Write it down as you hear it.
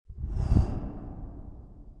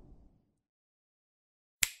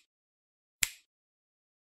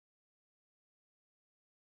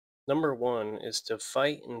Number one is to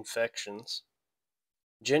fight infections.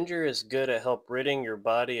 Ginger is good at help ridding your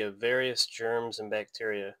body of various germs and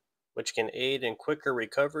bacteria, which can aid in quicker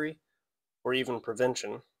recovery or even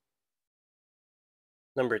prevention.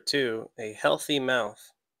 Number two, a healthy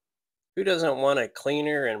mouth. Who doesn't want a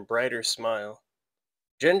cleaner and brighter smile?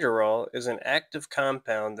 Gingerol is an active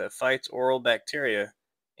compound that fights oral bacteria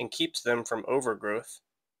and keeps them from overgrowth.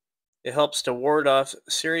 It helps to ward off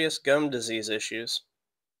serious gum disease issues.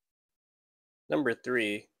 Number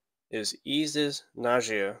three is eases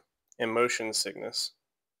nausea and motion sickness.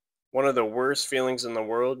 One of the worst feelings in the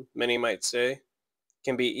world, many might say,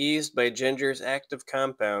 can be eased by ginger's active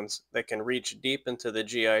compounds that can reach deep into the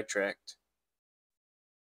GI tract.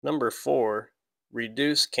 Number four,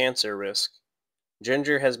 reduce cancer risk.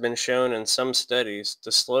 Ginger has been shown in some studies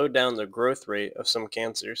to slow down the growth rate of some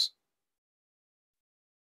cancers.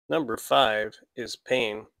 Number five is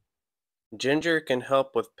pain. Ginger can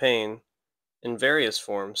help with pain in various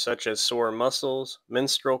forms, such as sore muscles,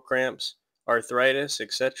 menstrual cramps, arthritis,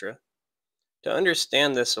 etc. To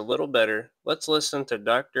understand this a little better, let's listen to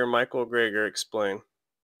Dr. Michael Greger explain.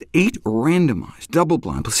 8 randomized,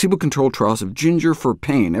 double-blind, placebo-controlled trials of ginger for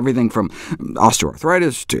pain, everything from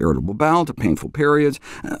osteoarthritis to irritable bowel to painful periods.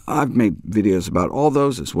 I've made videos about all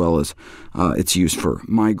those, as well as its use for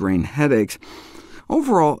migraine headaches.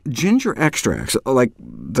 Overall, ginger extracts, like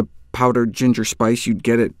the powdered ginger spice you'd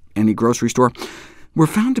get at any grocery store, were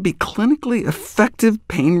found to be clinically effective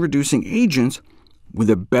pain-reducing agents with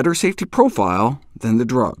a better safety profile than the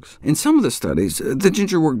drugs. In some of the studies, the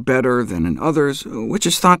ginger worked better than in others, which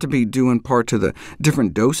is thought to be due in part to the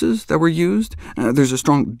different doses that were used. There's a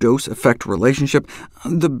strong dose-effect relationship.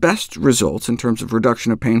 The best results in terms of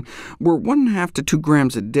reduction of pain were 1.5 to 2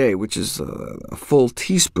 grams a day, which is a full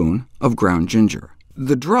teaspoon of ground ginger.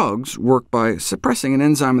 The drugs work by suppressing an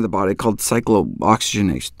enzyme in the body called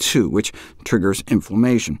cyclooxygenase 2, which triggers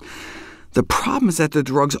inflammation. The problem is that the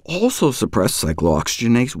drugs also suppress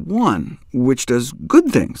cyclooxygenase 1, which does good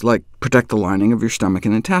things, like protect the lining of your stomach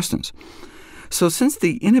and intestines. So since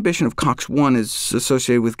the inhibition of COX-1 is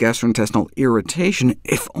associated with gastrointestinal irritation,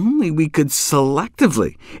 if only we could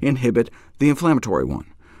selectively inhibit the inflammatory one.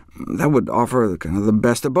 That would offer kind of the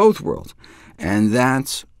best of both worlds, and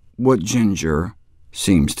that's what ginger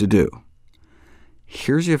seems to do.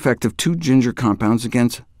 Here's the effect of 2 ginger compounds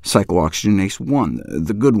against cyclooxygenase 1,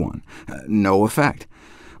 the good one. No effect,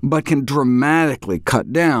 but can dramatically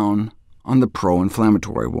cut down on the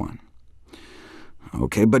pro-inflammatory one.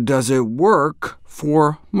 OK, but does it work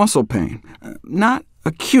for muscle pain? Not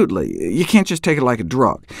acutely. You can't just take it like a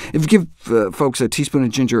drug. If you give folks a teaspoon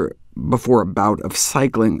of ginger before a bout of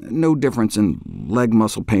cycling, no difference in leg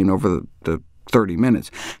muscle pain over the 30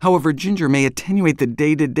 minutes. However, ginger may attenuate the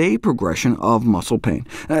day-to-day progression of muscle pain.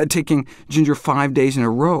 Taking ginger 5 days in a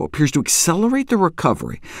row appears to accelerate the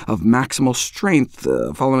recovery of maximal strength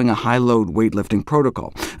following a high-load weightlifting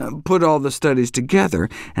protocol. Put all the studies together,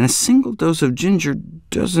 and a single dose of ginger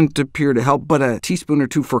doesn't appear to help, but a teaspoon or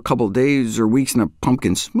two for a couple days or weeks in a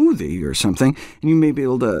pumpkin smoothie or something, and you may be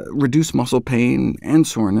able to reduce muscle pain and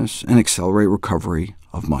soreness and accelerate recovery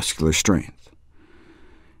of muscular strength.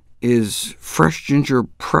 Is fresh ginger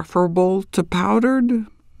preferable to powdered?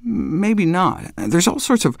 Maybe not. There's all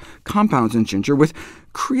sorts of compounds in ginger with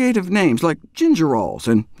creative names like gingerols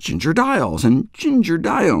and gingerdiols and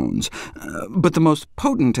gingerdiones. But the most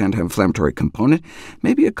potent anti-inflammatory component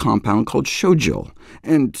may be a compound called shogiol.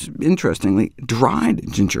 And interestingly,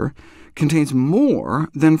 dried ginger contains more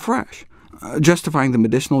than fresh, justifying the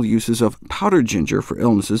medicinal uses of powdered ginger for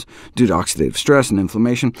illnesses due to oxidative stress and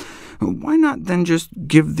inflammation. Why not then just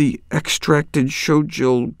give the extracted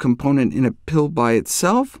shogiol component in a pill by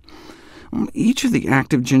itself? Each of the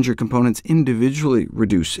active ginger components individually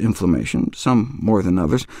reduce inflammation, some more than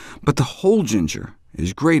others, but the whole ginger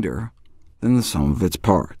is greater than the sum of its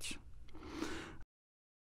parts.